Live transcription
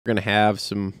We're going to have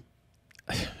some...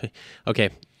 Okay,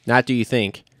 not do you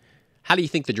think. How do you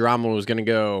think the drama was going to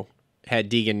go had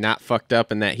Deegan not fucked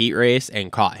up in that heat race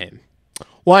and caught him?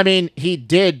 Well, I mean, he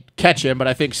did catch him, but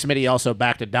I think Smitty also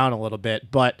backed it down a little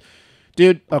bit. But,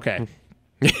 dude, okay.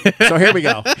 So here we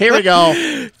go. Here we go.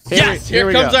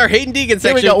 Here comes our Haiden Deegan section.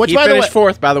 Here we go. Which, he by the finished way,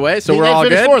 fourth, by the way, so we're all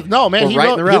good. Fourth. No, man, he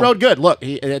rode good. Look,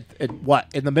 in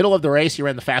the middle of the race, he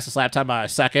ran the fastest lap time by a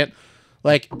second.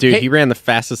 Like, dude, he ran the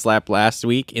fastest lap last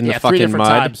week in the fucking mud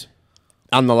times.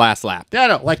 On the last lap. Yeah,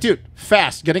 no, like, dude,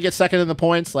 fast, gonna get second in the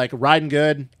points, like riding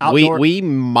good. Outdoor. We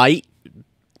might.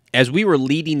 As we were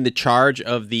leading the charge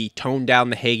of the tone down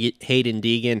the Haiden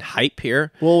Deegan hype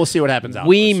here, well, we'll see what happens outdoors.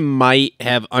 We might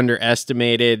have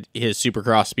underestimated his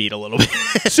Supercross speed a little bit.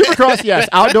 Supercross, yes.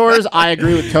 Outdoors, I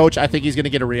agree with Coach. I think he's going to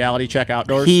get a reality check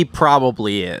outdoors. He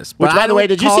probably is. Which, by the way,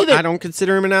 did you see that? I don't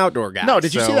consider him an outdoor guy. No,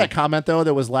 did you see that comment, though,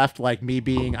 that was left, like me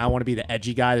being, I want to be the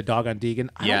edgy guy, the dog on Deegan?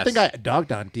 I don't think I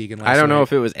dogged on Deegan last I don't know night.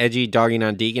 if it was edgy dogging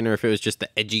on Deegan or if it was just the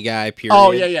edgy guy, period.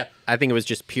 Oh, yeah. I think it was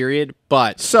just period,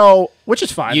 but... So, which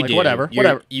is fine, like, whatever.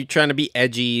 You're trying to be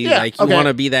edgy, like, you want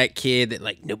to be that kid that,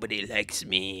 like, nobody likes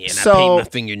me, and I paint my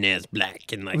fingernails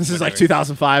black, and, like, this is, like,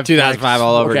 2005. 2005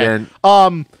 all over again.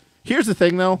 Here's the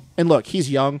thing, though, and look,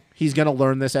 he's young. He's going to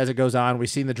learn this as it goes on. We've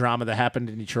seen the drama that happened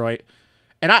in Detroit,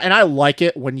 and I like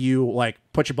it when you, like,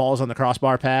 put your balls on the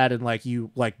crossbar pad and, like,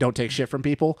 you, like, don't take shit from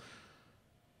people.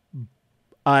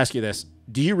 I'll ask you this.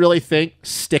 Do you really think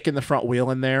sticking the front wheel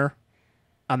in there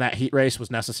on that heat race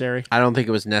was necessary? I don't think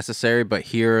it was necessary, but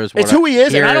here's what who he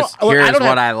is. Here's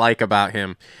what I like about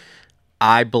him.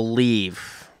 I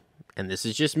believe, and this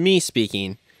is just me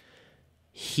speaking,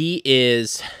 he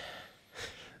is...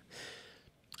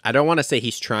 I don't want to say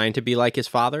he's trying to be like his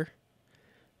father,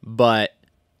 but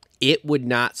it would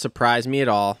not surprise me at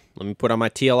all. Let me put on my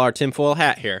TLR tinfoil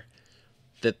hat here.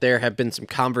 That there have been some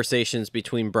conversations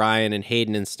between Brian and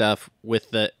Haiden and stuff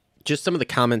with just some of the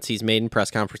comments he's made in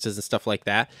press conferences and stuff like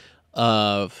that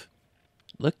of,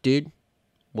 look, dude,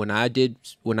 when I did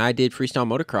freestyle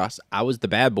motocross, I was the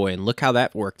bad boy, and look how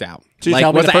that worked out. So you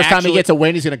tell me the first time he gets a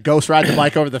win, he's going to ghost ride the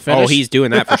bike over the finish? Oh, he's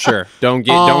doing that for sure. Don't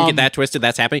get that twisted.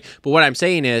 That's happening. But what I'm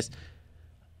saying is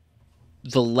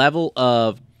the level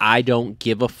of I don't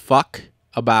give a fuck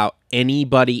about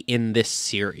anybody in this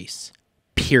series,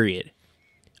 period,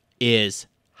 is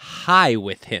high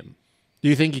with him. Do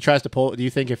you think he tries to pull? Do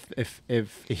you think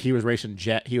if he was racing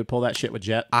Jet, he would pull that shit with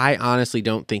Jet? I honestly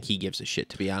don't think he gives a shit,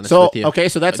 to be honest with you. Okay,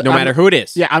 so that's no matter who it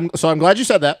is. Yeah, I'm glad you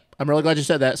said that. I'm really glad you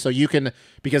said that. So you can,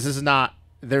 because this is not,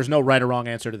 there's no right or wrong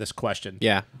answer to this question.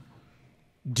 Yeah.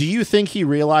 Do you think he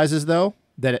realizes though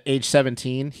that at age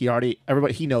 17 he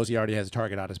knows he already has a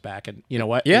target on his back, and you know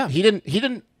what? Yeah. He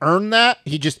didn't earn that.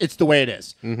 It's the way it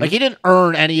is. Like, he didn't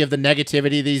earn any of the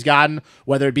negativity that he's gotten,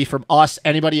 whether it be from us,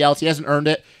 anybody else. He hasn't earned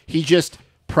it. He just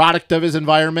product of his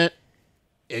environment.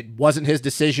 It wasn't his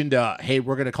decision to, hey,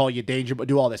 we're going to call you danger, but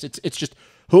do all this. It's just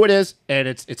who it is, and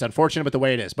it's unfortunate, but the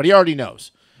way it is. But he already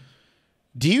knows.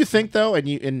 Do you think though,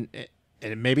 and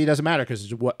maybe it doesn't matter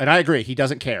and I agree, he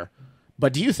doesn't care.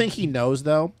 But do you think he knows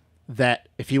though that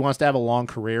if he wants to have a long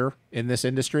career in this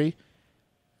industry,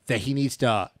 that he needs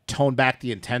to tone back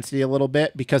the intensity a little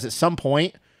bit, because at some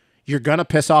point you're going to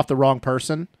piss off the wrong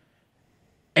person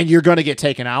and you're going to get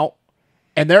taken out.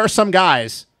 And there are some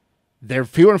guys, they're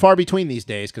few and far between these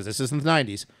days because this isn't the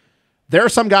 90s. There are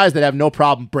some guys that have no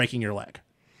problem breaking your leg.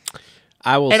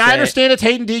 I understand it's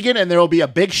Haiden Deegan, and there will be a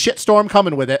big shitstorm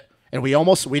coming with it. And we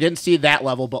didn't see that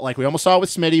level, but like we almost saw it with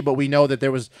Smitty, but we know that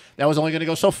that was only going to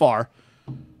go so far.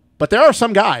 But there are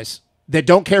some guys that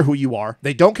don't care who you are.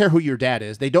 They don't care who your dad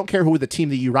is. They don't care who the team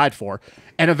that you ride for.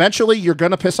 And eventually you're going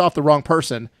to piss off the wrong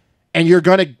person, and you're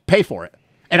going to pay for it.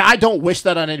 And I don't wish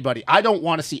that on anybody. I don't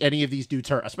want to see any of these dudes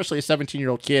hurt, especially a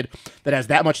 17-year-old kid that has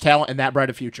that much talent and that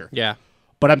bright a future. Yeah.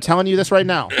 But I'm telling you this right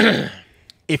now.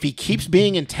 If he keeps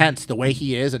being intense the way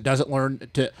he is and doesn't learn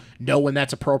to know when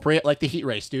that's appropriate, like the heat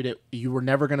race, dude, you were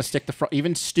never going to stick the front.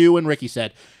 Even Stu and Ricky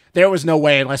said there was no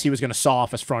way unless he was going to saw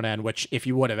off his front end, which if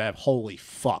you would have, holy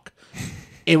fuck.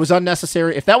 It was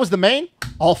unnecessary. If that was the main,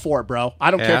 all for it, bro.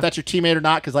 I don't care if that's your teammate or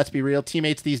not, because let's be real.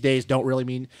 Teammates these days don't really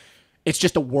mean... It's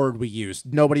just a word we use.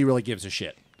 Nobody really gives a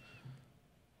shit.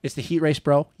 It's the heat race,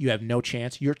 bro. You have no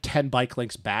chance. You're 10 bike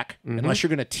links back, unless you're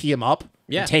going to tee him up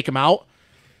and take him out.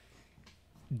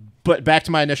 But back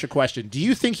to my initial question. Do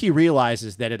you think he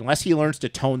realizes that unless he learns to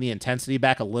tone the intensity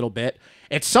back a little bit,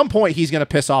 at some point he's going to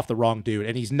piss off the wrong dude,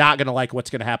 and he's not going to like what's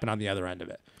going to happen on the other end of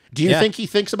it? Do you think he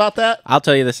thinks about that? I'll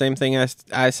tell you the same thing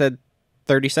I said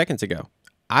 30 seconds ago.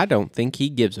 I don't think he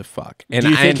gives a fuck. And do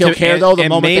you think he'll care, though, the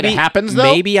moment that it happens, though?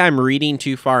 Maybe I'm reading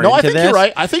too far into this. No, I think you're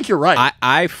right. I think you're right.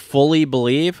 I fully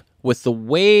believe with the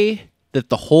way that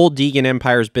the whole Deegan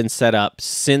empire has been set up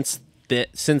since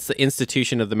the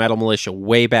institution of the metal militia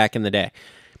way back in the day,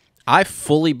 I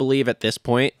fully believe at this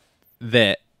point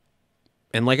that,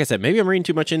 and like I said, maybe I'm reading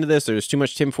too much into this. There's too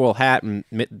much tinfoil hat, and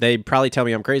they'd probably tell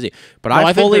me I'm crazy. But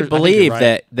I fully believe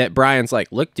that Brian's like,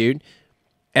 look, dude,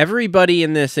 everybody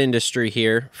in this industry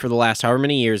here for the last however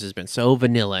many years has been so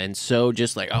vanilla and so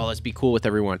just like, oh, let's be cool with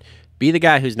everyone. Be the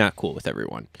guy who's not cool with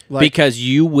everyone. Because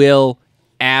you will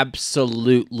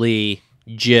absolutely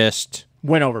just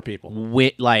win over people.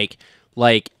 Like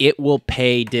it will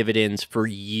pay dividends for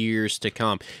years to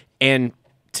come. And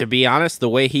to be honest, the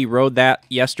way he rode that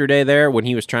yesterday there when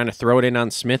he was trying to throw it in on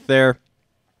Smith there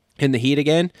in the heat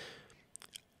again,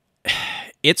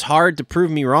 it's hard to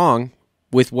prove me wrong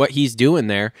with what he's doing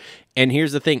there. And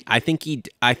here's the thing. I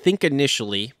think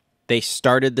initially they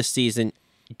started the season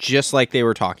just like they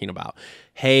were talking about.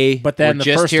 Hey, but then we're the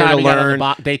just first here time to he got on learn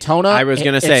the Daytona, I was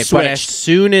going to say, but as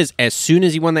soon as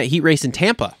he won that heat race in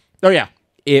Tampa, oh yeah,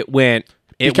 it went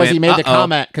he made the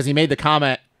comment. Because he made the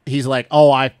comment. He's like,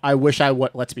 oh, I wish I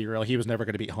would. Let's be real. He was never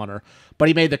going to beat Hunter, but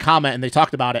he made the comment, and they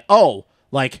talked about it. Oh,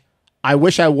 like I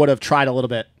wish I would have tried a little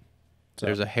bit. So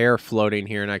there's a hair floating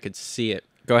here, and I could see it.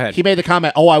 Go ahead. He made the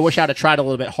comment. Oh, I wish I'd have tried a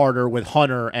little bit harder with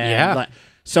Hunter, and yeah.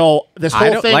 So this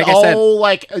whole thing,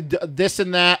 like this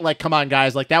and that, like, come on,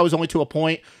 guys, like that was only to a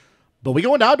point. But we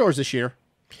going outdoors this year.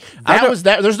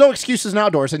 There's no excuses in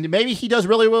outdoors, and maybe he does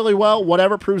really, really well.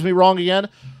 Whatever proves me wrong again.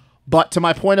 But to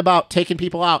my point about taking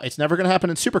people out, it's never going to happen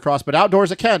in Supercross, but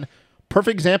outdoors it can.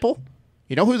 Perfect example.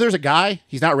 You know who? There's a guy.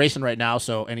 He's not racing right now,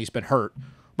 and he's been hurt.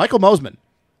 Michael Mosman.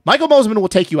 Michael Mosman will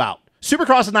take you out.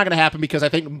 Supercross is not going to happen because I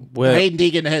think Haiden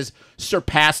Deegan has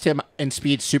surpassed him in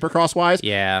speed Supercross-wise.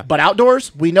 Yeah. But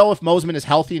outdoors, we know if Mosman is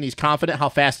healthy and he's confident how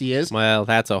fast he is. Well,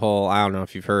 that's a whole, I don't know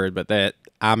if you've heard, but that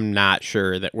I'm not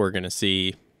sure that we're going to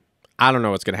see. I don't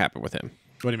know what's going to happen with him.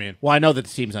 What do you mean? Well, I know that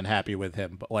the team's unhappy with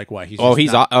him, but like what? He's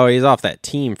off that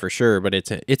team for sure, but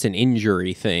it's an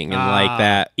injury thing. And like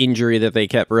that injury that they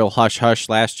kept real hush-hush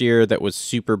last year that was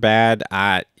super bad,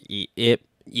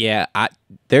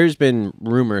 there's been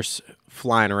rumors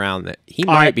flying around that he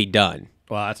might be done.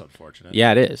 Well, that's unfortunate.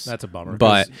 Yeah, it is. That's a bummer.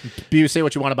 But you say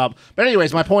what you want about. But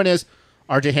anyways, my point is,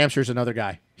 RJ Hamster's another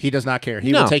guy. He does not care.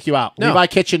 He will take you out. Levi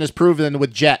Kitchen is proven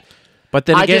with Jet. But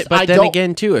then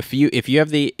again, too, if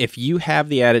you have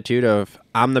the attitude of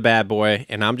I'm the bad boy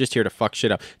and I'm just here to fuck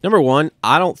shit up. Number one,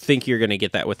 I don't think you're going to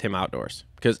get that with him outdoors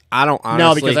because I don't honestly.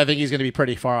 No, because I think he's going to be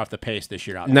pretty far off the pace this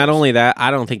year outdoors. Not only that,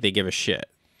 I don't think they give a shit.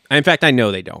 In fact, I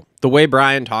know they don't. The way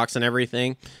Brian talks and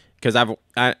everything, because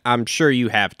I'm sure you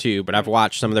have too, but I've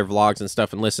watched some of their vlogs and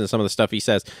stuff and listened to some of the stuff he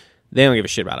says. They don't give a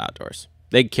shit about outdoors.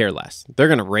 They care less. They're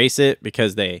going to race it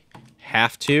because they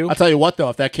have to. I'll tell you what, though,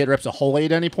 if that kid rips a hole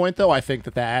at any point, though, I think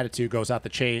that attitude goes out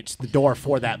the door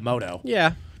for that moto.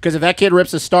 Yeah. Because if that kid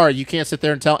rips a star, you can't sit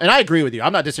there and tell. And I agree with you.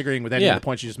 I'm not disagreeing with any of the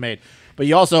points you just made. But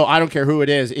you also, I don't care who it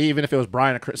is, even if it was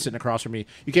Brian sitting across from me,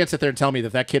 you can't sit there and tell me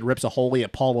that that kid rips a hole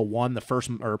at Paula 1,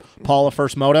 Paula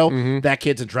first moto, that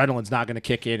kid's adrenaline's not going to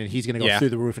kick in, and he's going to go through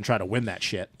the roof and try to win that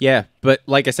shit. Yeah, but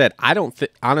like I said,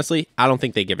 honestly, I don't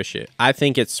think they give a shit. I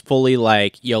think it's fully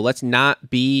like, let's not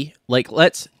be,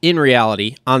 in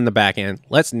reality, on the back end,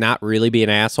 let's not really be an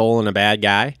asshole and a bad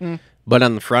guy, but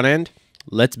on the front end,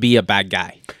 let's be a bad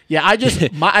guy. Yeah, I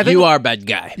think you are a bad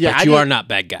guy, but you are not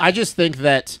bad guy. I just think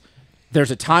that there's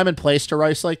a time and place to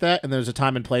race like that, and there's a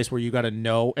time and place where you got to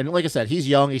know. And like I said, he's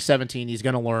young, he's 17, he's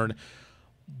going to learn.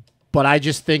 But I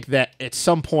just think that at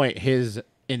some point his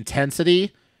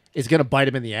intensity is going to bite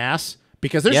him in the ass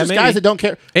because there's guys that don't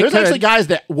care. There's actually guys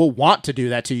that will want to do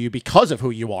that to you because of who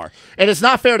you are. And it's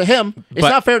not fair to him. It's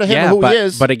not fair to him who he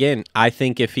is. But again, I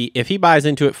think if he buys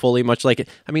into it fully, much like it,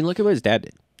 I mean, look at what his dad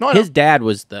did. His dad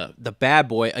was the bad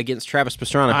boy against Travis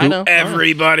Pastrana, who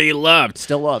everybody loved.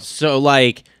 Still loves.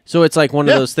 So it's like one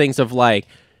of those things of like,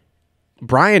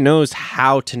 Brian knows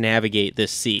how to navigate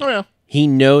this seat. Oh, yeah. He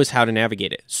knows how to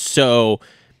navigate it. So,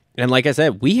 and like I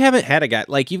said, we haven't had a guy,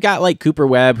 like you've got like Cooper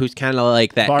Webb, who's kind of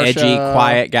like that Barsha, edgy,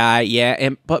 quiet guy. Yeah,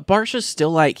 but Barsha's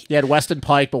still like. You had Weston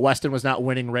Pike, but Weston was not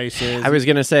winning races. I was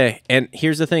going to say, and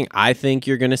here's the thing. I think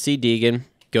you're going to see Deegan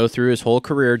go through his whole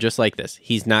career just like this.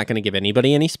 He's not going to give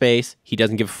anybody any space. He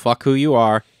doesn't give a fuck who you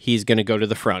are. He's going to go to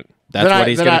the front. That's what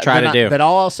he's going to try to do. But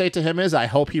all I'll say to him is I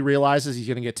hope he realizes he's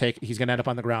going to he's going to end up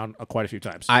on the ground quite a few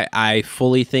times. I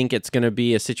fully think it's going to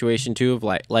be a situation too of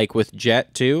like with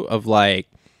Jet too of like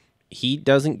he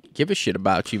doesn't give a shit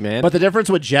about you, man. But the difference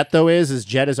with Jet though is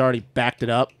Jet has already backed it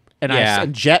up.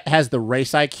 And Jet has the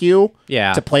race IQ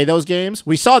to play those games.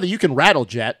 We saw that you can rattle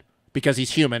Jet. because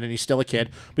he's human and he's still a kid.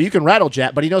 But you can rattle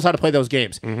Jet, but he knows how to play those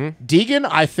games. Deegan,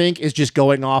 I think, is just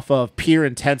going off of pure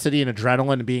intensity and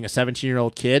adrenaline and being a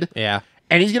 17-year-old kid. Yeah.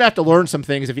 And he's going to have to learn some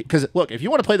things. Because, look, if you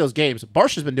want to play those games,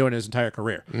 Barsh has been doing it his entire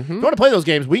career. If you want to play those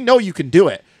games, we know you can do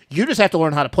it. You just have to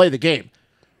learn how to play the game.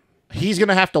 He's going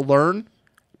to have to learn,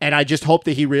 and I just hope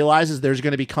that he realizes there's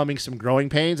going to be coming some growing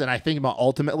pains. And I think about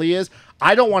ultimately is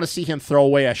I don't want to see him throw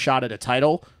away a shot at a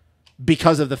title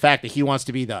because of the fact that he wants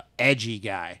to be the edgy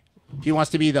guy. He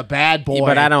wants to be the bad boy.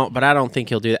 Yeah, but I don't think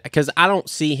he'll do that because I don't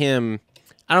see him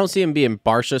being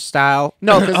Barsha style.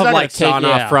 No, because of like sawing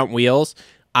off front wheels.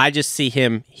 I just see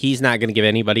him. He's not going to give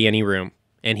anybody any room,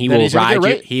 and he will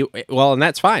ride you. And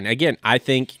that's fine. Again, I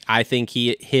think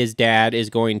his dad is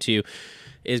going to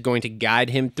guide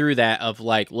him through that. Of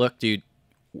like, look, dude,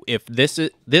 if this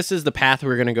is the path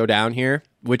we're going to go down here,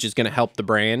 which is going to help the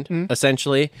brand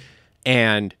essentially,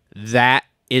 and that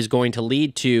is going to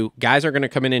lead to guys are going to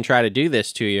come in and try to do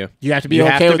this to you. You have to be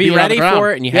ready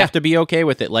for it, and you have to be okay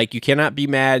with it. Like, you cannot be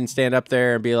mad and stand up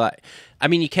there and be like, I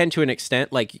mean, you can to an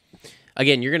extent, like.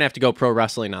 Again, you're going to have to go pro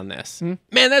wrestling on this. Man,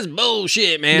 that's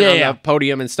bullshit, man, on the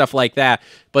podium and stuff like that.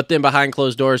 But then behind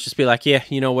closed doors, just be like, yeah,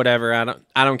 you know, whatever.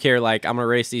 I don't care. Like, I'm going to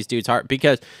race these dudes hard.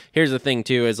 Because here's the thing,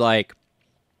 too, is like,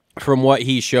 from what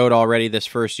he showed already this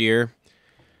first year,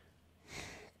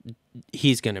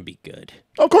 he's going to be good.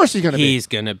 Of course he's going to be. He's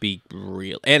going to be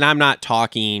real. And I'm not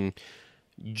talking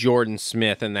Jordan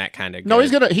Smith and that kind of good. No, he's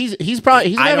going to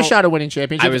have a shot at winning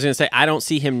championship. I was going to say, I don't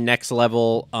see him next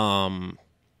level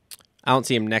I don't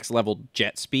see him next level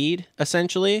jet speed,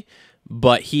 essentially,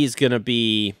 but he's going to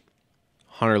be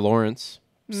Hunter Lawrence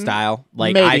style.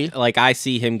 Like, maybe. I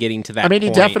see him getting to that point.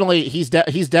 He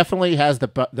he's definitely has the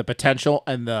potential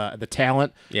and the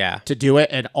talent to do it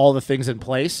and all the things in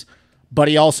place, but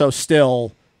he also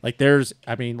still, like,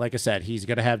 like I said, he's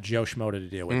going to have Joe Schmoda to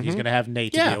deal with. He's going to have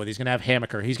Nate to deal with. He's going to have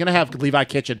Hammaker. He's going to have Levi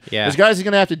Kitchen. Yeah. There's guys he's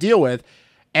going to have to deal with,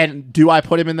 and do I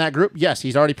put him in that group? Yes,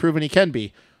 he's already proven he can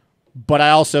be. But I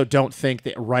also don't think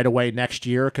that right away next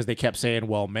year, because they kept saying,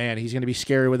 well, man, he's going to be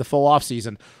scary with a full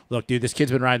offseason. Look, dude, this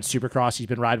kid's been riding Supercross. He's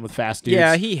been riding with fast dudes.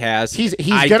 Yeah, he has. He's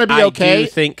going to be okay. I do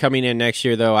think coming in next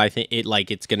year, though, I think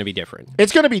it's going to be different.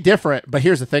 It's going to be different, but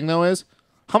here's the thing, though, is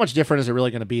how much different is it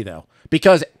really going to be, though?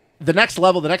 Because the next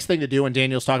thing to do, and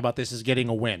Daniel's talking about this, is getting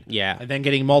a win. Yeah. And then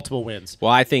getting multiple wins.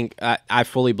 Well, I think I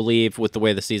fully believe with the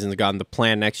way the season's gone, the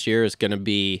plan next year is going to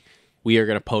be we are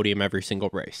going to podium every single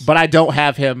race. But I don't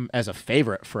have him as a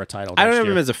favorite for a title. I don't have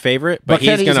him as a favorite, but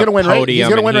he's going to win podium. He's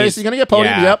going to win races. He's going to get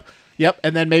podium. Yeah. Yep.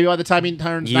 And then maybe by the time he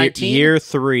turns 19, year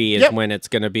 3 is when it's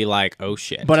going to be like, oh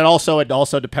shit. But it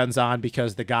also depends on,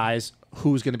 because the guys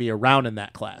who's going to be around in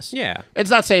that class. Yeah. It's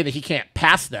not saying that he can't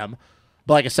pass them,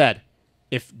 but like I said,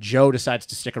 if Joe decides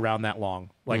to stick around that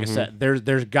long, like I said,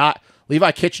 there's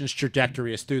Levi Kitchen's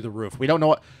trajectory is through the roof. We don't know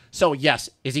what. So yes,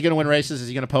 is he going to win races? Is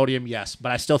he going to podium? Yes,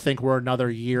 but I still think we're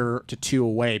another year to 2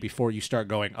 away before you start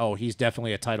going, oh, he's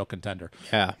definitely a title contender.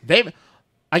 Yeah.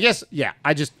 I just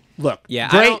look. Yeah.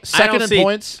 Great second in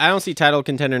points. I don't see title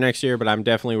contender next year, but I'm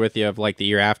definitely with you of like the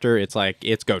year after. It's like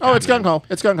it's go time. Oh, it's gung ho.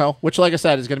 It's gung ho. Which, like I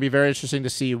said, is going to be very interesting to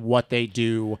see what they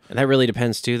do. And that really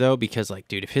depends too, though, because like,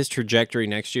 dude, if his trajectory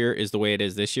next year is the way it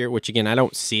is this year, which again I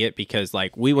don't see it because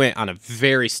like we went on a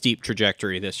very steep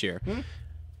trajectory this year.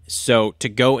 So to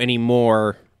go any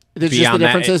more, just the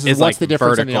difference is what's like the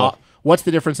difference vertical. What's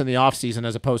the difference in the off season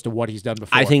as opposed to what he's done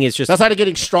before? I think it's just outside of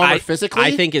getting stronger physically.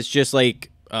 I think it's just like.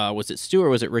 Was it Stu or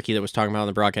was it Ricky that was talking about on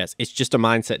the broadcast? It's just a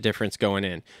mindset difference going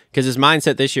in because his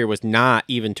mindset this year was not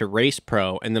even to race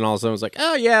pro, and then all of a sudden was like,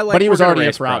 oh yeah, like, but he was already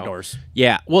race for outdoors.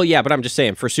 Yeah, well, yeah, but I'm just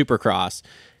saying for Supercross,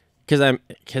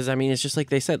 because I mean it's just like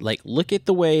they said, like look at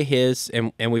the way his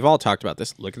and we've all talked about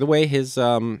this. Look at the way his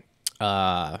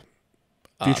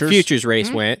futures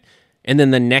race went, and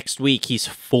then the next week he's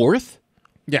 4th.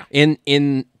 Yeah, in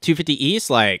 250 East,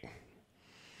 like,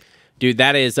 dude,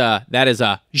 that is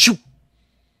a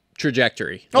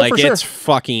trajectory. Like, it's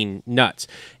fucking nuts.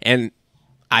 And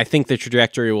I think the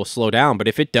trajectory will slow down, but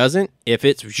if it doesn't, if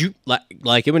it's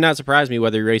like it would not surprise me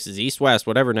whether he races east, west,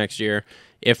 whatever next year.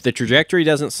 If the trajectory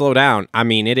doesn't slow down, I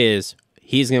mean,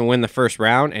 he's going to win the first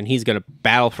round and he's going to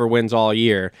battle for wins all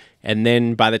year. And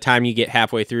then by the time you get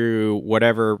halfway through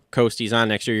whatever coast he's on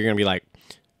next year, you're going to be like,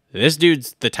 this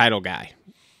dude's the title guy.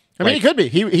 I mean, he could be.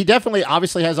 He definitely,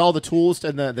 obviously, has all the tools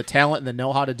and the talent and the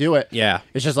know-how to do it. Yeah,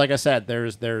 it's just like I said.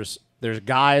 There's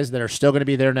guys that are still going to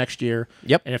be there next year.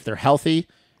 Yep. And if they're healthy,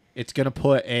 it's going to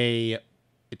put a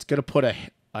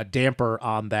damper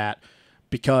on that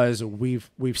because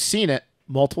we've seen it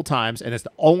multiple times, and it's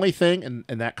the only thing,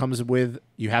 and that comes with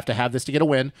you have to have this to get a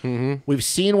win. We've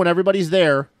seen when everybody's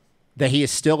there, that he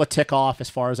is still a tick off as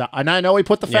far as and I know he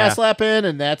put the fast lap in,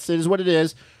 and it is what it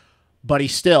is. But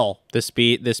he's still the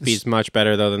speed's much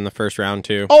better though than the first round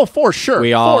too. Oh, for sure.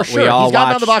 We all he's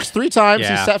gotten on the box 3 times.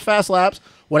 Yeah. He's set fast laps.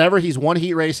 Whatever. He's won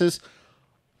heat races.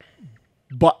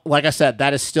 But like I said,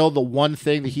 that is still the one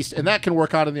thing that and that can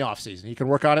work out in the offseason. He can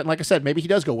work on it. And like I said, maybe he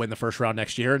does go win the first round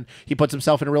next year and he puts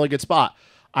himself in a really good spot.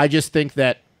 I just think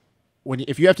that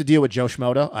if you have to deal with Joe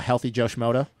Schmoda, a healthy Joe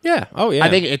Schmoda, I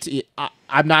think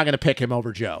I'm not going to pick him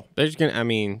over Joe. There's gonna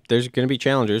be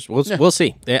challengers. We'll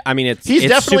see. I mean, it's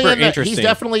definitely super interesting. He's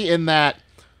definitely in that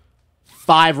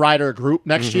 5-rider group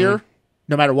next year,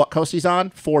 no matter what coast he's on,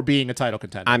 for being a title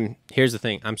contender. Here's the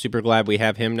thing. I'm super glad we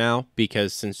have him now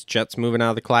because since Jet's moving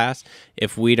out of the class,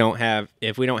 if we don't have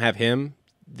him,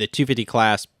 the 250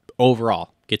 class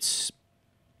overall gets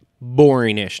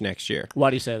boring-ish next year.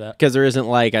 Why do you say that? Because there isn't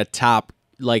like a top,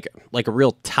 like a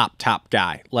real top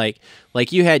guy.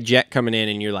 Like you had Jet coming in,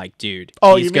 and you're like, dude,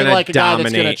 he's you mean gonna like a dominate. guy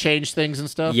that's gonna change things and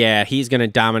stuff? Yeah, he's gonna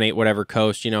dominate whatever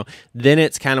coast. Then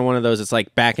it's kind of one of those. It's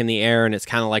like back in the air, and it's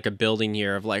kind of like a building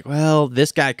year of like, well,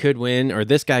 this guy could win, or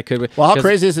this guy could win. Well, how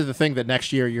crazy is it to think that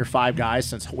next year your 5 guys,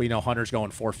 since we know Hunter's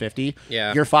going 450,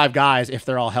 your 5 guys, if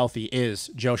they're all healthy, is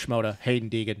Joe Schmoda, Haiden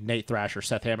Deegan, Nate Thrasher,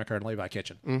 Seth Hamaker, and Levi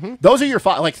Kitchen. Those are your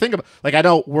 5. Like think about, like I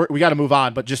know we got to move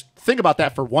on, but just think about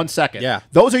that for 1 second. Yeah,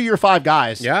 those are your 5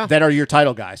 guys that are your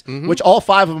title guys, which all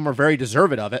 5 of them are very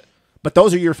deserving of it. But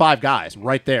those are your 5 guys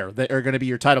right there that are going to be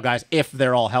your title guys if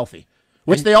they're all healthy,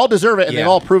 which they all deserve it, and they've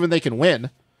all proven they can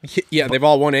win. Yeah, they've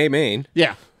all won a main.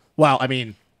 Yeah. Well, I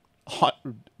mean,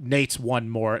 Nate's won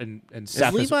more, and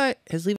Seth has Levi